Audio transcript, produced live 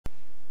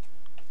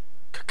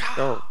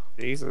Oh,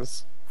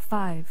 Jesus.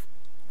 5,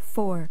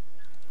 4,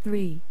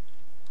 3,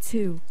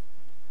 2,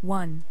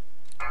 1.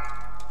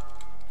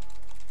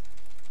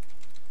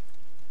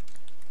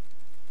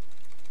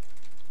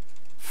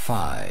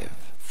 Five,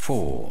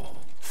 four,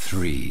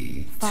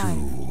 three, 5,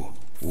 two,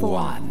 4,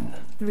 one.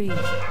 3,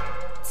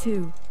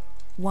 2,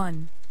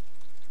 1.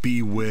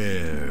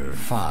 Beware.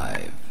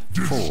 Five,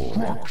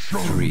 four,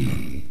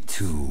 three,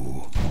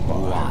 two,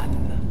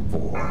 one.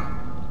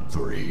 4,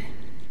 3,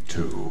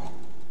 2,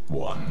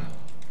 1.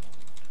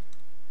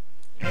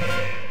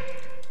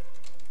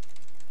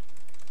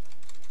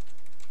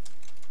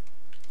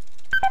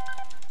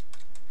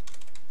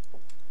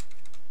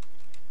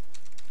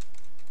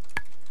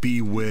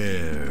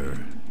 Beware.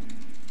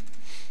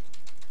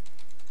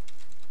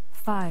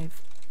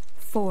 5,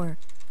 4,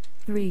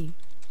 3,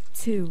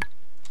 2,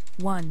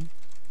 1.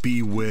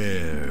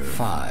 Beware.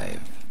 Five,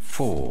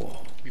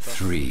 four,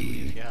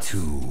 three,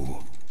 two,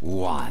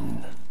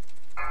 one.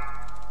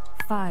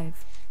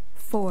 5,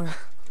 4,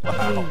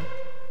 3,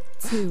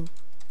 2,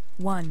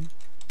 1.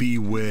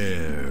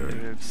 Beware.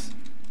 Oops.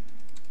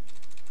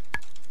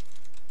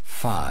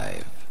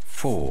 Five,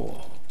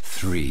 four,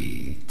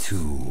 three,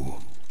 two,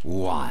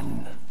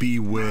 one.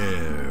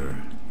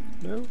 Beware.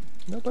 No,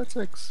 no butt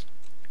sex.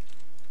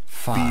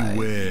 Five,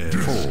 Beware.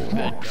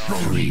 four,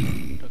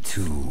 three,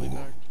 two,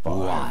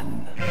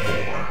 1.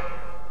 4,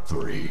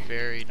 3,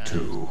 Very nice.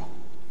 2,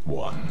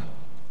 1.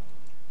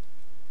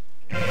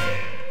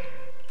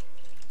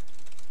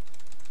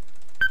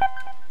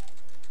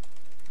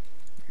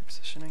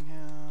 Repositioning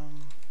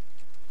him.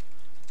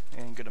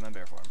 And good him in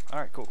bear form.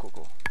 Alright, cool, cool,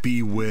 cool.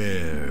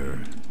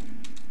 Beware.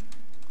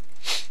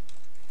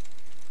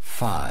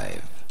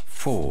 Five,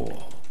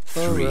 four,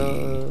 three,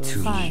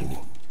 two, 5,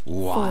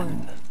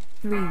 1.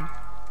 3,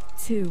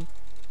 2,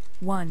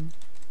 1.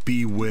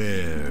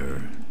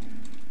 Beware.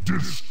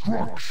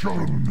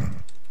 Destruction.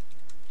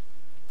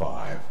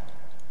 5,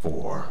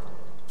 4,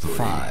 3,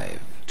 Five,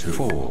 2,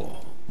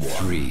 four,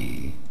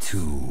 three,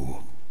 two,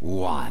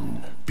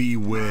 1.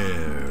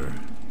 Beware.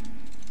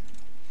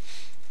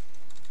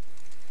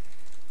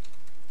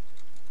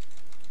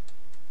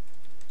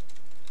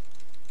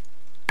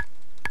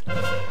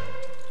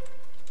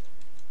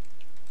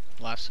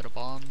 Last set of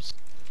bombs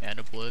and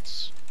a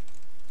blitz.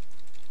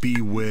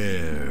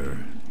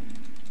 Beware.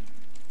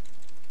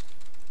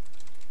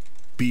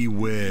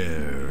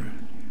 Beware.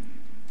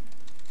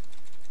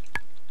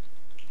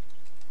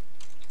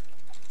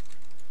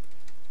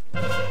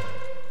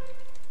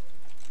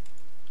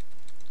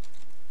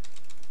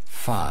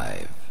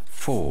 Five,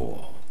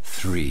 four,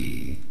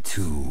 three,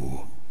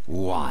 two,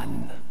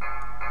 1.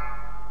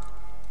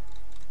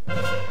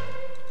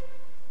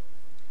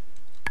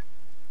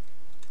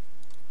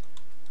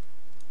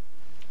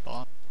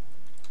 Bomb.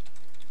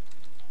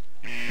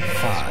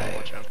 Five,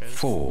 Watch out, guys.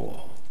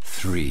 4,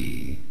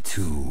 3,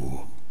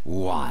 2,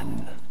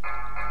 1.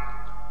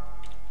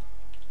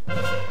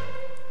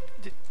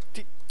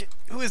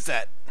 Who is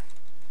that?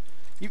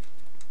 You.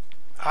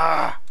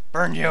 Ah!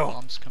 Burn you!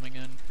 Bombs coming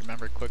in.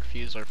 Remember, quick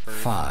fuse are for.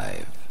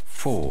 Five,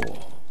 four,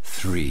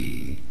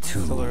 three,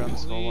 two, Still around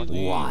this whole one.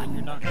 You're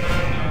one. not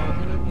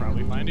gonna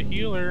probably find a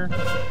healer.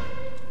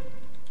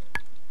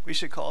 We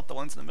should call it the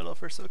ones in the middle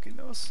for soaking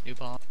those. New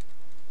bomb.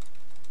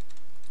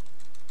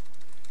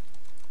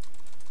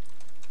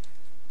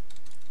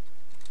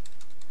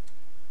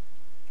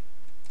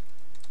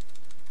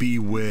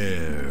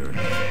 Beware.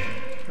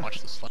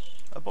 Watch the slip.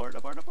 Abort,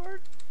 abort,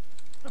 abort!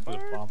 The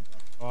Abort! bomb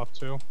off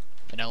too.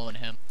 Vanilla and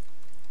him.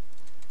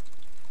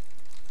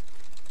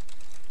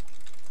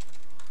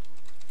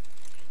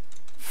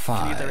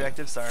 Can you get the Five,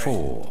 reactive? Sorry.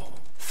 4,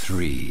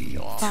 3,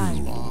 Go off Five.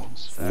 these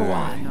bombs. 4,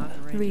 1.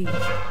 3,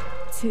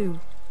 2,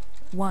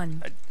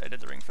 1. I did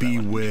the ring for that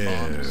one.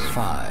 Beware. Bombs.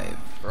 Five,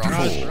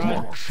 Barrage.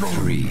 4,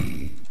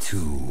 3, 2,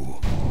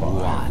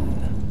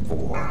 1.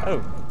 4,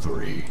 Oh.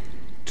 3,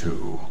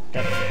 2,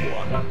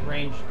 1.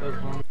 Range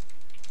those bombs.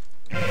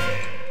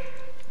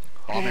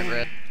 Bomb it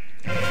red.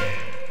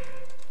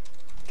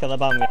 Kill the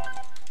bomb.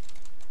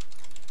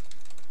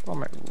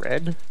 Bomb it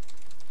red.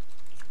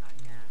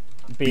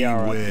 BR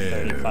on Beware.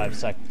 35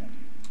 seconds.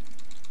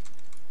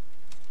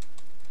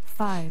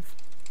 5,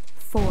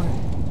 4,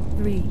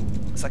 3,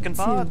 Second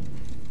 2, pod.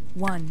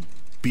 1.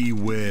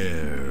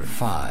 Beware.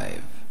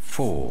 Five,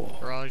 4,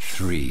 Barrage.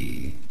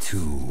 3, 2,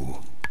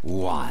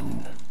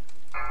 1.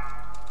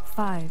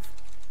 5, Get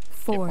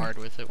 4, marred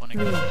with it when it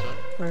three. comes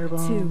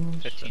up. 2,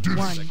 15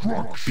 1.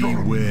 seconds.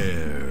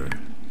 Beware.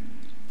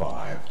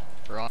 5,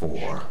 Barrage.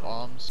 4,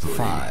 Bombs.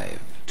 5,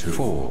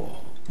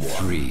 4,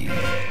 3,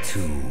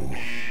 2,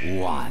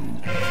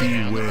 1.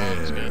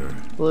 Beware.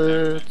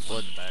 Blitz.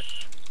 Blood back.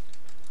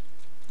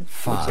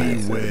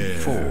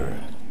 5, 4,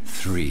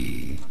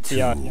 3, 2,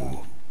 Yeah.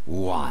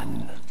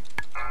 1.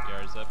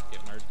 Yards up,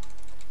 get marked.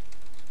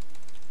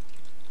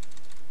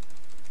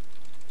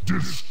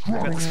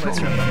 Got the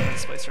splicer up, I'm gonna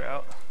splicer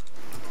out.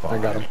 I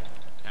got him.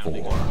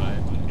 Pounding 4,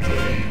 5.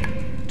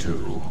 3,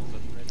 2,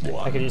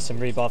 I could 1. use some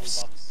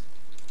rebuffs.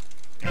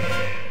 Health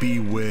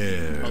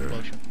Beware.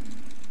 potion.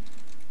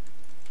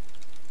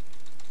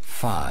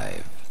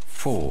 5,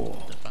 4,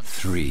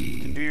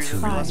 3, Do you 2,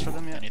 realize for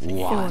them yet? Anything you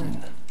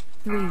 1.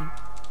 3,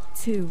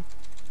 2,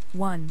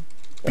 1.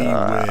 I'll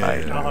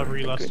have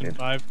relust in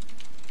 5.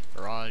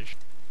 barrage.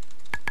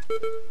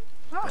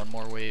 One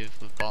more wave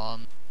of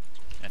bomb.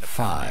 And a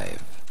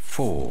 5,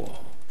 4,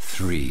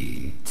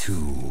 3, 2,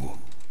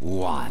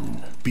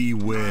 1.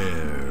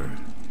 Beware.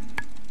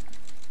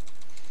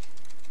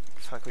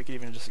 Fuck, we could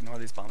even just ignore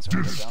these bombs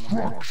when we get down them.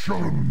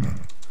 Destruction.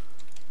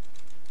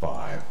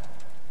 5,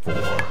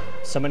 4,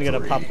 Someone gonna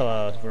pop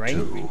a 2,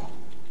 ring?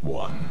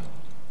 1.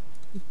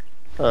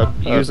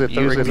 Use it.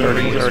 The ring's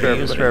already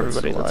used for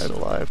everybody that's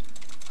alive.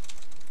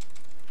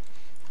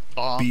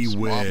 bombs,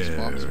 Beware.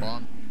 bombs.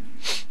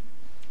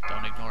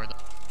 Don't ignore them.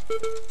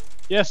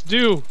 Yes,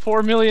 do!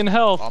 4 million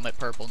health! Bomb at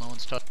purple, no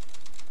one's touched.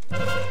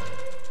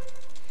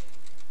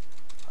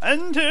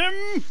 End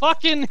him!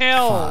 Fucking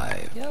hell!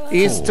 5.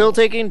 He's 4, still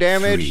taking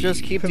damage. 3,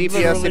 Just keep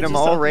Literally DPSing him just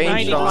all up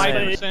ranged on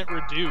him. 95%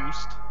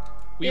 reduced.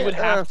 We would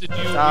Yeah, have to do.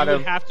 We got would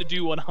him. have to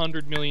do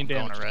 100 million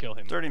damage Going to red. kill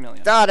him. 30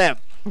 million. Got him.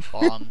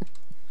 Bomb.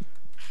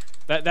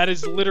 That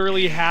is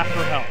literally half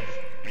her health.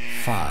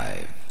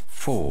 5,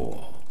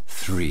 4,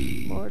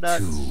 3, More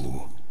ducks. 2,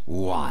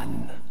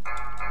 1.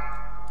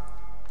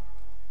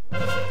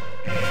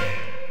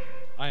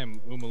 I am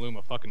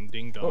Umaluma fucking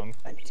ding dong.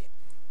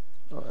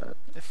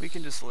 If we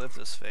can just live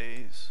this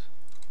phase,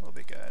 we'll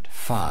be good.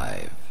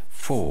 5,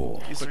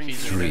 4, These Quick rings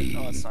fees are- 3,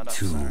 oh, it's not up,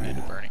 2, it's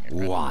alright. Burning it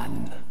red.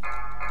 1.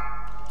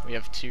 We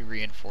have 2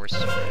 reinforced.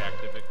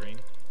 Reactive at green.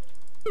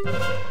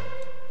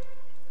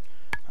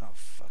 Oh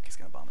fuck, he's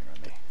gonna bombing run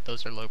me.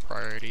 Those are low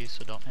priority,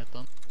 so don't hit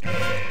them.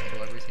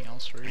 Kill everything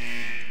else first.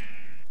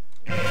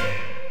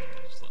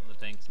 Just letting the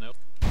tanks know.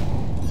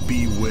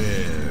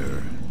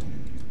 Beware.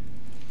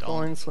 Don't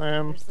Going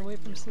slam. Away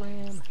from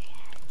slam.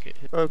 get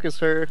hit. Focus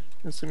her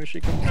as soon as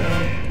she comes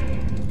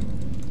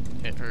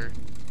down. Hit her.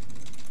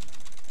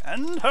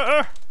 End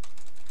her!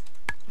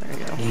 There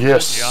you go. Good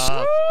Yes.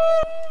 job.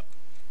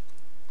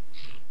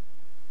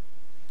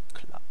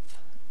 Clap.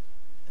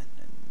 And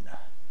then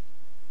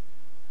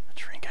a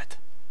trinket.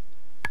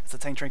 It's a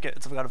tank trinket,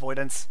 it's got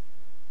avoidance.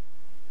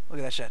 Look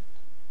at that shit.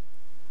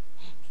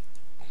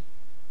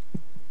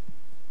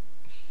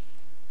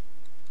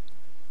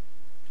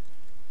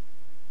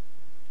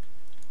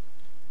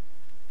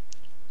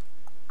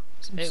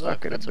 Some Hey, look,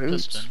 socket that's a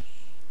boots. piston.